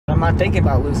not thinking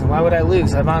about losing. Why would I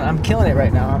lose? I'm killing it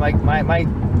right now. I'm like,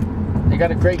 I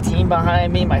got a great team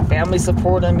behind me. My family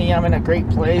supporting me. I'm in a great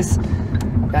place.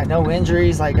 Got no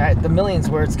injuries. Like the millions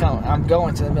where it's coming. I'm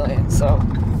going to the millions. So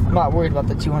I'm not worried about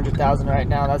the 200,000 right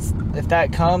now. That's if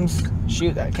that comes,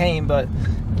 shoot, that came. But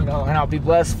you know, and I'll be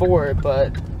blessed for it.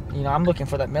 But you know, I'm looking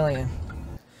for that million.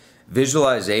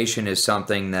 Visualization is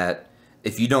something that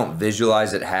if you don't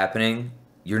visualize it happening,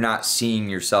 you're not seeing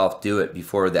yourself do it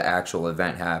before the actual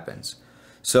event happens.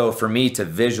 So for me to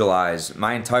visualize,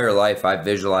 my entire life I've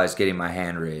visualized getting my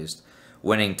hand raised,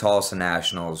 winning Tulsa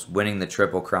Nationals, winning the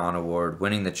Triple Crown Award,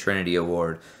 winning the Trinity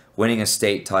Award, winning a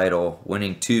state title,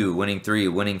 winning 2, winning 3,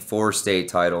 winning 4 state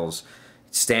titles,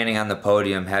 standing on the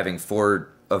podium, having 4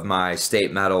 of my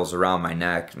state medals around my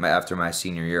neck after my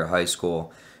senior year of high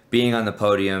school, being on the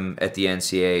podium at the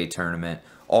NCAA tournament.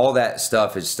 All that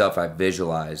stuff is stuff I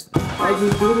visualized. Get your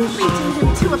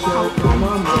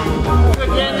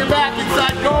back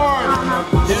inside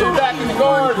guard. Get your back in the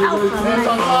guard. Hands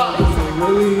on top.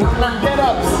 Working on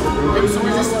get-ups. Maybe some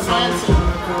resistance hands.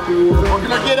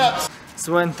 Working on get-ups.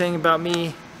 So one thing about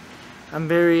me, I'm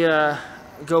very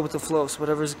go with the flow. So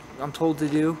whatever I'm told to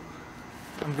do,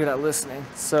 I'm good at listening.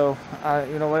 So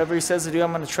you know, whatever he says to do,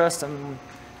 I'm gonna trust him.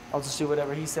 I'll just do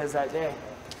whatever he says that day.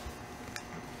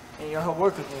 And, you know, he'll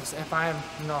work with me. So if I'm,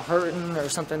 you know, hurting or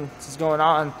something is going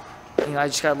on, you know, I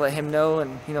just gotta let him know.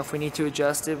 And you know, if we need to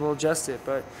adjust it, we'll adjust it.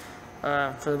 But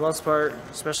for the most part,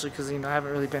 especially because you know I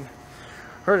haven't really been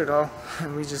hurt at all,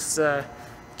 and we just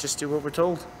do what we're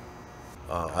told.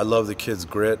 I love the kid's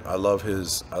grit. I love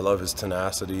his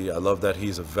tenacity. I love that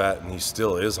he's a vet and he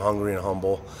still is hungry and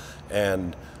humble,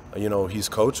 and you know, he's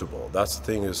coachable. That's the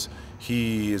thing, is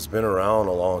he has been around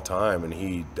a long time and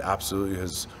he absolutely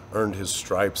has earned his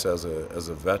stripes as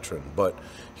a veteran, but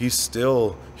he's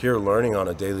still here learning on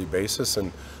a daily basis,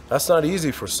 and that's not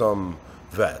easy for some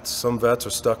vets. Some vets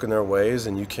are stuck in their ways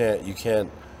and you can't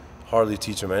hardly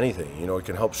teach them anything. You know, it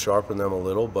can help sharpen them a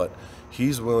little, but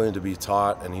he's willing to be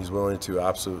taught and he's willing to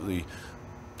absolutely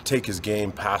take his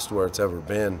game past where it's ever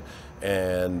been,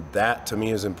 and that to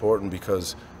me is important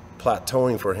because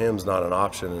plateauing for him is not an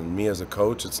option, and me as a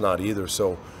coach, it's not either.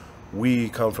 So we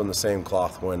come from the same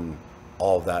cloth when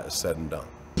all of that is said and done.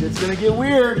 It's gonna get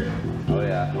weird. Oh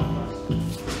yeah.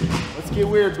 Let's get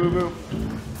weird, boo-boo.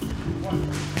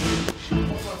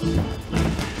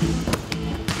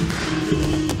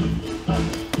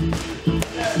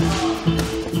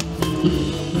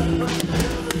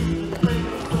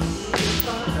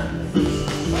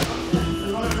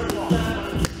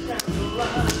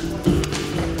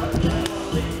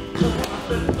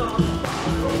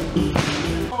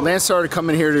 Lance started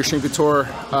coming here to Shrink Couture.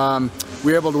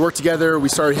 We were able to work together. We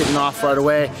started hitting off right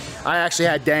away. I actually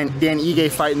had Dan Ige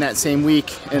fighting that same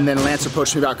week, and then Lance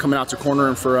approached me about coming out to corner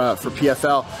him for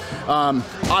PFL.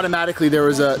 Automatically, there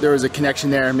was a connection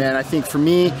there, man. I think for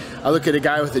me, I look at a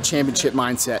guy with a championship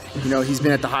mindset. You know, he's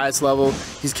been at the highest level.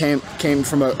 He's came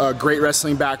from a great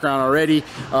wrestling background already.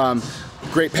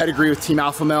 Great pedigree with Team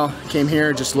Alpha Male. Came here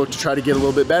and just looked to try to get a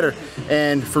little bit better.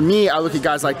 And for me, I look at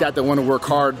guys like that want to work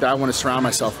hard, that I want to surround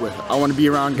myself with. I want to be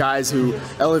around guys who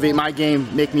elevate my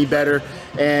game, make me better.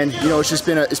 And you know, it's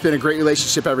been a great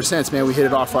relationship ever since, man. We hit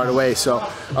it off right away. So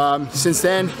since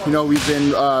then, you know, we've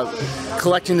been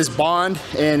collecting this bond,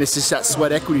 and it's just that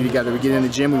sweat equity together. We get in the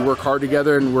gym, we work hard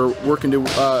together, and we're working to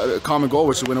a common goal,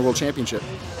 which is to win a world championship.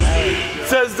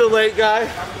 Says the late guy.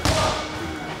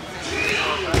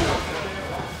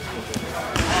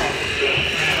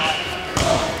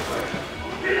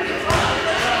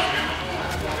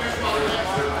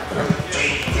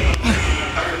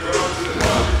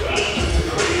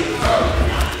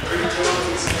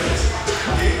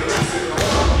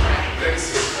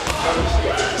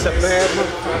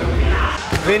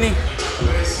 Vinny,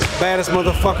 baddest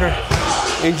motherfucker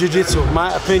in jiu-jitsu.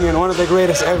 My opinion, one of the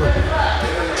greatest ever.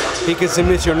 He can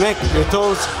submit your neck, your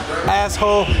toes,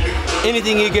 asshole,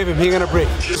 anything you give him, he's gonna break.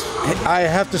 I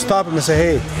have to stop him and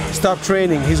say, hey, stop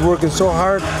training. He's working so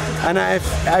hard, and I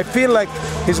feel like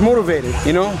he's motivated.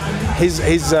 You know, he's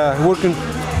working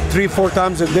 3-4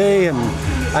 times a day,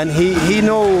 and he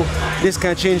know this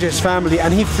can change his family,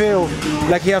 and he feel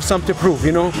like he have something to prove.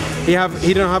 You know, he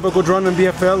don't have a good run in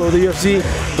BFL or the UFC,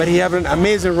 but he have an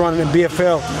amazing run in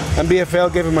BFL, and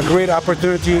BFL gave him a great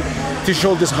opportunity to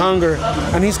show this hunger,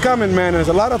 and he's coming, man. There's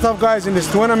a lot of tough guys in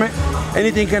this tournament.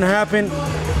 Anything can happen,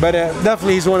 but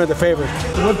definitely he's one of the favorites.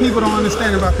 What people don't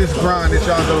understand about this grind that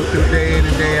y'all go through day in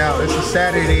and day out, it's a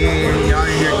Saturday and y'all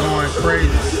in here going crazy.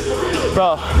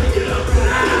 Bro,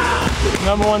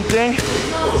 number one thing,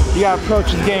 you gotta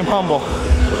approach the game humble.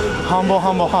 Humble,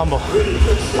 humble, humble.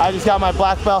 I just got my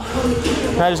black belt,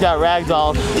 and I just got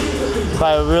ragdolled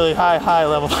by a really high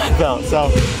level black belt.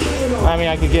 So, I mean,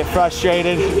 I could get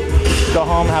frustrated, go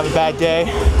home, have a bad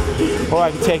day, or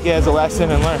I can take it as a lesson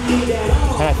and learn.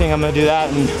 And I think I'm gonna do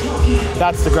that, and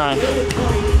that's the grind.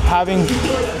 Having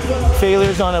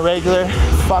failures on a regular,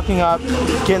 fucking up,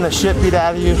 getting the shit beat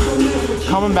out of you,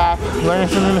 coming back, learning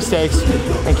from your mistakes,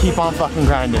 and keep on fucking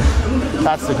grinding.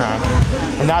 That's the grind,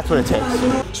 and that's what it takes.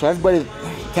 So everybody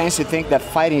tends to think that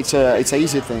fighting it's an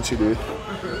easy thing to do.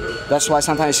 That's why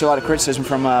sometimes I see a lot of criticism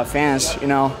from fans, you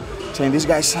know, saying this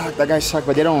guy sucked, that guy sucked,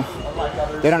 but they don't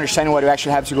understand what you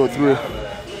actually have to go through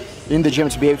in the gym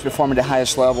to be able to perform at the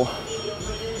highest level.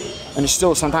 And it's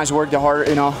still sometimes work the hard,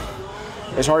 you know,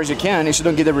 as hard as you can. You still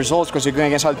don't get the results because you're going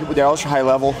against other people that are also high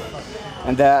level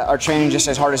and that are training just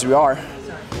as hard as we are.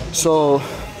 So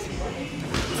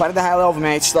fight at the high level,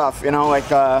 man, it's tough, you know, like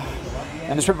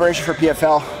in this preparation for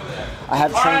PFL, I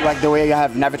have trained like the way I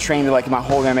have never trained like my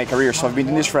whole MMA career. So I've been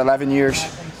doing this for 11 years.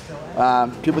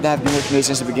 People that have been with me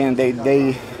since the beginning,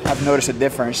 they have noticed a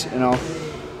difference, you know.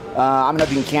 I'm not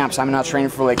doing camps. I'm not training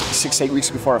for like 6-8 weeks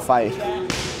before a fight.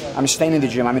 I'm staying in the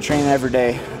gym. I'm training every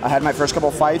day. I had my first couple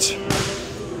of fights.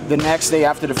 The next day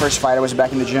after the first fight, I was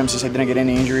back in the gym since I didn't get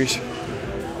any injuries.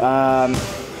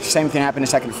 Same thing happened in the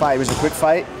second fight. It was a quick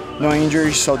fight, no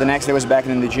injuries, so the next day I was back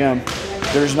in the gym.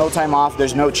 There's no time off,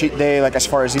 there's no cheat day, like as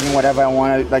far as eating whatever I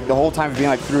wanted. Like the whole time being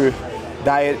like through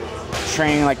diet,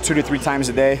 training like 2 to 3 times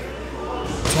a day.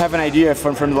 To have an idea,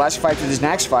 from the last fight to this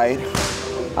next fight,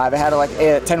 I've had like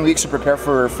 10 weeks to prepare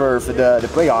for the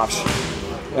playoffs.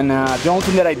 And the only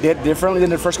thing that I did differently than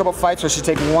the first couple of fights was to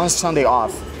take one Sunday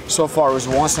off. So far it was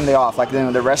one Sunday off, like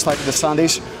the rest like the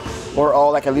Sundays, or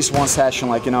all like at least one session,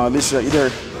 like, you know, at least either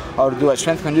I would do like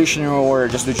strength conditioning or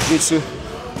just do jiu-jitsu.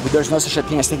 But there's no such a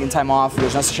thing as taking time off.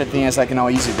 There's no such a thing as like, you know,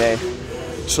 an easy day.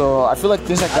 So I feel like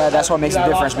things like that, that's what makes the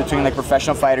difference between like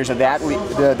professional fighters and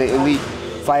the elite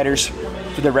fighters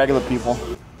to the regular people.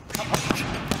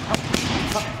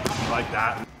 Like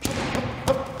that.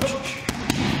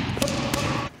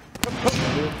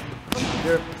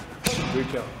 Here, 3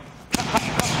 count.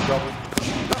 Double.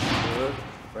 Good.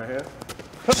 Right hand.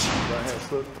 Right hand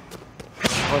slip.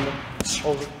 Under.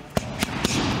 Over.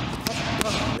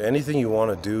 Anything you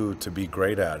want to do to be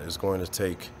great at is going to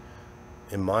take,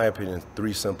 in my opinion,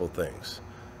 3 simple things.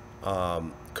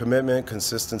 Commitment,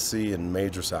 consistency, and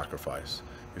major sacrifice.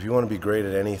 If you want to be great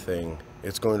at anything,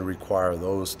 it's going to require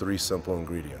those 3 simple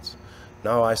ingredients.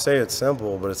 Now, I say it's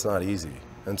simple, but it's not easy.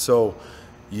 And so,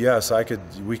 yes,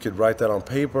 we could write that on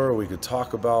paper, we could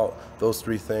talk about those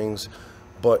 3 things,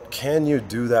 but can you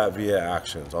do that via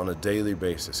actions on a daily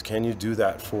basis? Can you do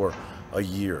that for a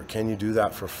year? Can you do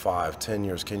that for 5, 10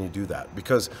 years? Can you do that?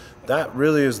 Because that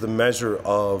really is the measure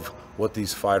of what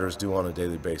these fighters do on a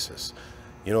daily basis.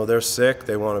 You know, they're sick,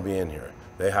 they want to be in here.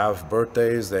 They have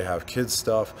birthdays, they have kids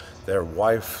stuff, their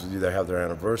wife, they have their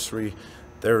anniversary,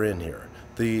 they're in here.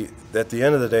 At the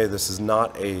end of the day, this is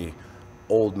not a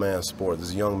old man sport, this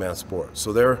is a young man sport.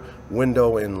 So their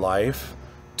window in life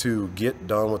to get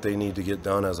done what they need to get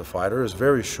done as a fighter is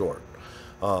very short.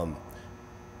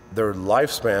 Their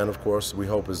lifespan, of course, we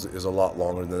hope is a lot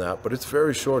longer than that, but it's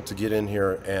very short to get in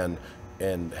here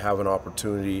and have an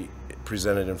opportunity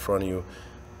presented in front of you.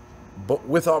 But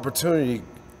with opportunity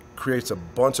creates a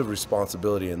bunch of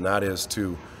responsibility, and that is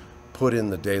to put in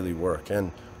the daily work.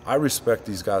 And I respect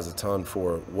these guys a ton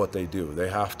for what they do. They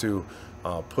have to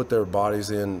put their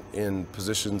bodies in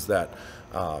positions that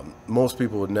most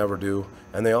people would never do,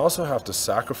 and they also have to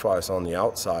sacrifice on the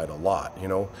outside a lot. You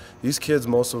know, these kids,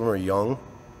 most of them are young,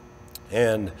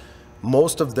 and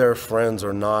most of their friends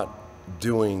are not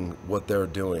doing what they're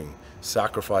doing,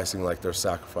 sacrificing like they're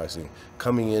sacrificing,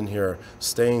 coming in here,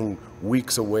 staying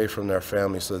weeks away from their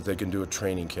family so that they can do a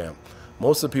training camp.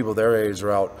 Most of the people their age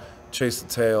are out chase the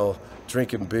tail,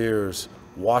 drinking beers,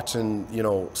 watching, you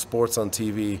know, sports on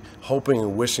TV, hoping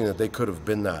and wishing that they could have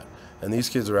been that. And these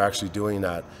kids are actually doing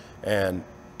that. And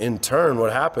in turn,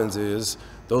 what happens is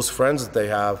those friends that they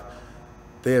have,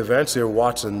 they eventually are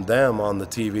watching them on the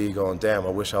TV going, damn, I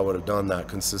wish I would have done that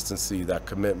consistency, that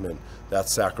commitment, that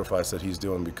sacrifice that he's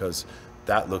doing, because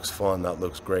that looks fun, that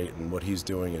looks great, and what he's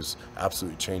doing is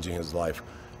absolutely changing his life.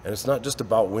 And it's not just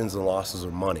about wins and losses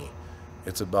or money.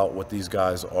 It's about what these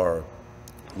guys are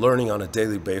learning on a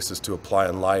daily basis to apply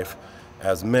in life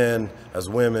as men, as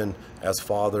women, as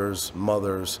fathers,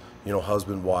 mothers, you know,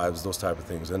 husband, wives, those type of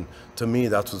things. And to me,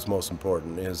 that's what's most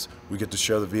important, is we get to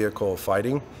share the vehicle of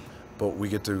fighting, but we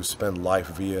get to spend life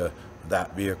via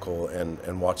that vehicle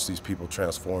and watch these people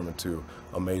transform into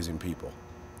amazing people.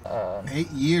 8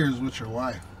 years with your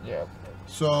wife. Yeah.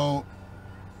 So,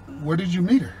 where did you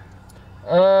meet her?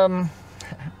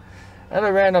 At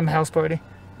a random house party.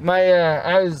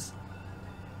 I was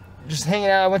just hanging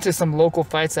out. I went to some local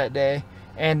fights that day,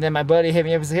 and then my buddy hit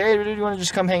me up and said, "Hey, dude, you want to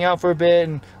just come hang out for a bit?"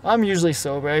 And I'm usually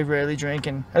sober. I rarely drink,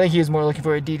 and I think he was more looking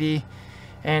for a DD.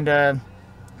 And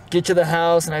get to the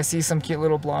house, and I see some cute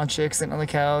little blonde chick sitting on the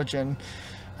couch, and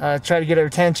try to get her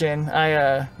attention.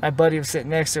 My buddy was sitting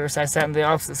next to her, so I sat on the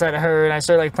opposite side of her, and I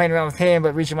started like playing around with him,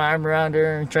 but reaching my arm around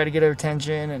her and try to get her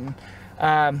attention.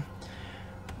 And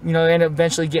you know, I ended up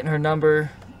eventually getting her number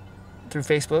through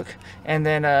Facebook, and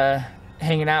then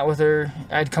hanging out with her.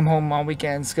 I'd come home on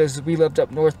weekends because we lived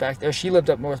up north back there. She lived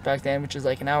up north back then, which is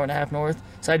like an hour and a half north.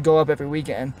 So I'd go up every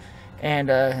weekend, and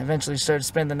eventually started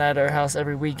spending the night at our house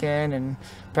every weekend, and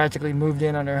practically moved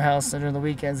in on her house during the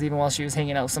weekends, even while she was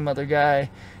hanging out with some other guy.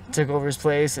 Took over his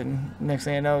place, and next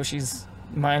thing I know, she's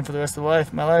mine for the rest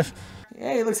of my life.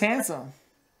 Hey, he looks handsome.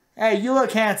 Hey, you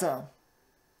look handsome.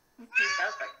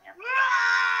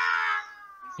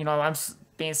 You know, I'm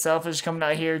being selfish, coming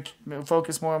out here,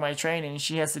 focus more on my training.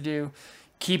 She has to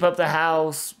keep up the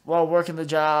house while working the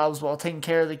jobs, while taking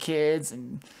care of the kids.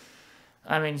 And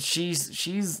I mean,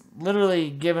 she's literally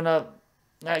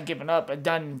not given up, but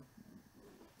done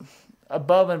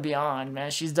above and beyond,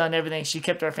 man. She's done everything. She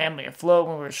kept our family afloat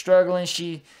when we were struggling.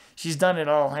 She's done it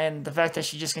all. And the fact that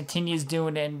she just continues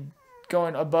doing it and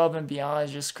going above and beyond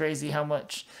is just crazy how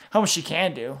much she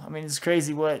can do. I mean, it's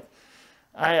crazy what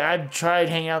I've tried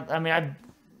hanging out. I mean, I'm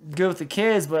good with the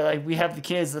kids, but like we have the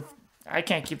kids. I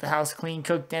can't keep the house clean,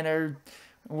 cook dinner,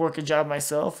 work a job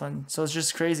myself. And so it's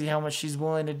just crazy how much she's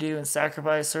willing to do and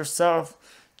sacrifice herself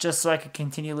just so I could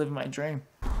continue living my dream.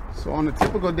 So on a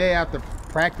typical day after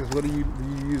practice, what do you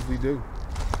usually do?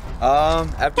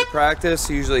 After practice,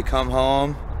 I usually come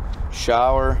home,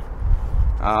 shower,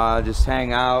 just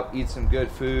hang out, eat some good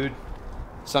food.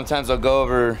 Sometimes I'll go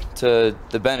over to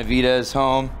the Benavides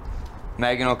home.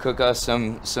 Megan will cook us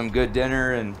some good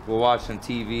dinner, and we'll watch some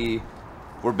TV.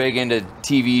 We're big into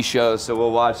TV shows, so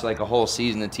we'll watch like a whole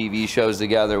season of TV shows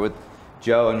together with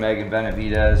Joe and Megan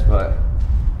Benavides. But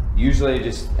usually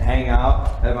just hang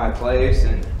out at my place,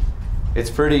 and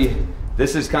it's pretty.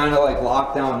 This is kind of like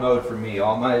lockdown mode for me.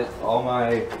 All my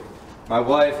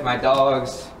wife, my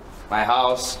dogs, my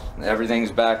house,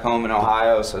 everything's back home in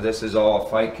Ohio, so this is all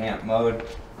fight camp mode.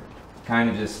 Kind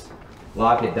of just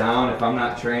lock it down. If I'm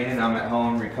not training, I'm at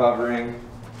home recovering,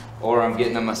 or I'm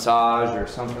getting a massage or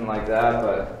something like that,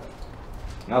 but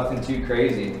nothing too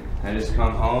crazy. I just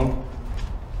come home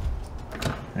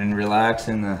and relax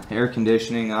in the air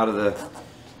conditioning out of the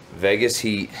Vegas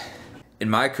heat. In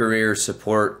my career,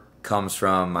 support comes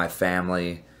from my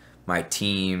family, my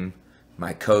team,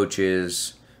 my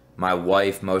coaches, my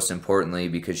wife most importantly,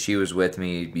 because she was with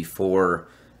me before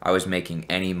I was making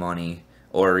any money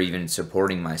or even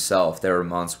supporting myself. There were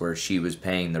months where she was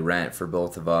paying the rent for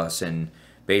both of us and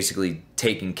basically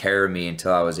taking care of me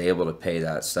until I was able to pay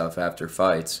that stuff after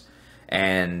fights.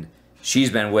 And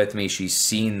she's been with me. She's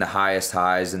seen the highest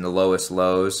highs and the lowest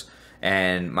lows.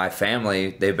 And my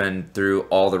family, they've been through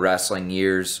all the wrestling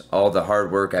years, all the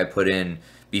hard work I put in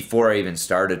before I even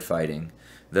started fighting.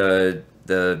 The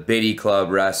biddy club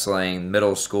wrestling,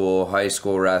 middle school, high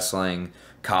school wrestling,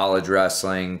 college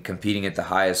wrestling, competing at the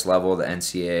highest level, the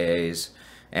NCAAs,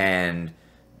 and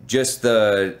just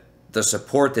the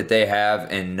support that they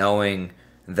have, and knowing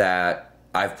that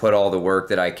I've put all the work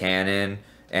that I can in,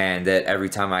 and that every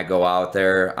time I go out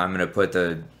there, I'm gonna put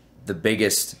the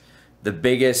biggest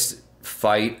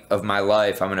fight of my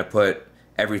life. I'm gonna put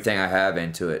everything I have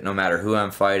into it, no matter who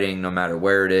I'm fighting, no matter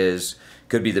where it is.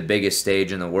 Could be the biggest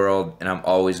stage in the world, and I'm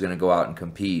always gonna go out and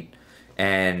compete.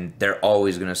 And they're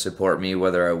always gonna support me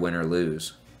whether I win or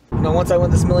lose. You know, once I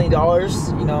win this $1 million,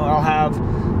 you know, I'll have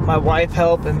my wife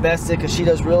help invest it because she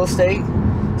does real estate.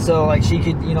 So like she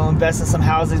could, you know, invest in some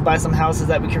houses, buy some houses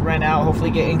that we could rent out,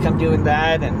 hopefully get income doing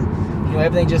that, and you know,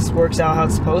 everything just works out how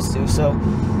it's supposed to. So,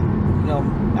 you know,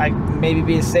 I maybe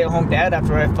be a stay-at-home dad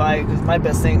after I fight, because my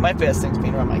best thing is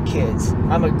being around my kids.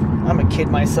 I'm a kid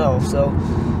myself, so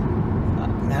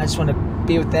I just want to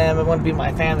be with them. I want to be with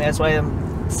my family. That's why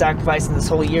I'm sacrificing this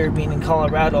whole year being in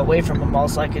Colorado away from them all,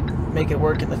 so I could make it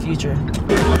work in the future. Let's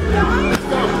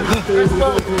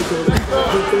go.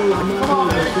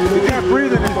 You can't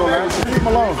breathe anymore, man. Leave him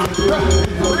alone.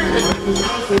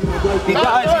 He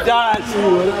dies.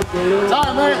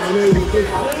 Time, man.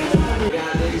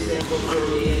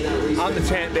 I'm the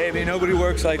champ, baby. Nobody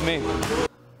works like me.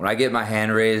 When I get my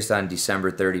hand raised on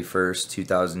December 31st,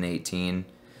 2018,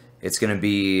 it's going to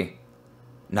be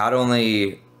not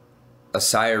only a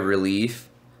sigh of relief,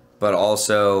 but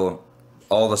also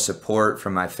all the support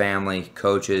from my family,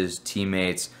 coaches,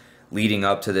 teammates, leading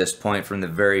up to this point from the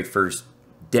very first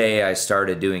day I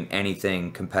started doing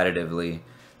anything competitively.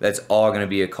 That's all going to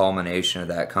be a culmination of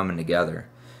that coming together.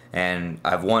 And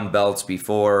I've won belts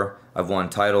before. I've won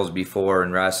titles before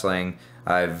in wrestling.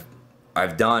 I've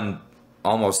done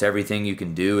almost everything you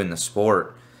can do in the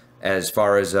sport as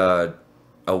far as a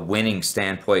winning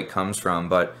standpoint comes from.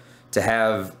 But to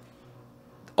have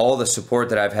all the support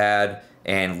that I've had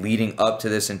and leading up to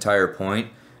this entire point,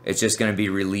 it's just going to be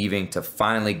relieving to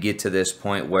finally get to this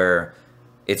point where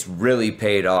it's really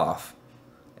paid off.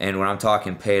 And when I'm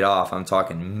talking paid off, I'm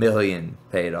talking million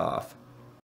paid off.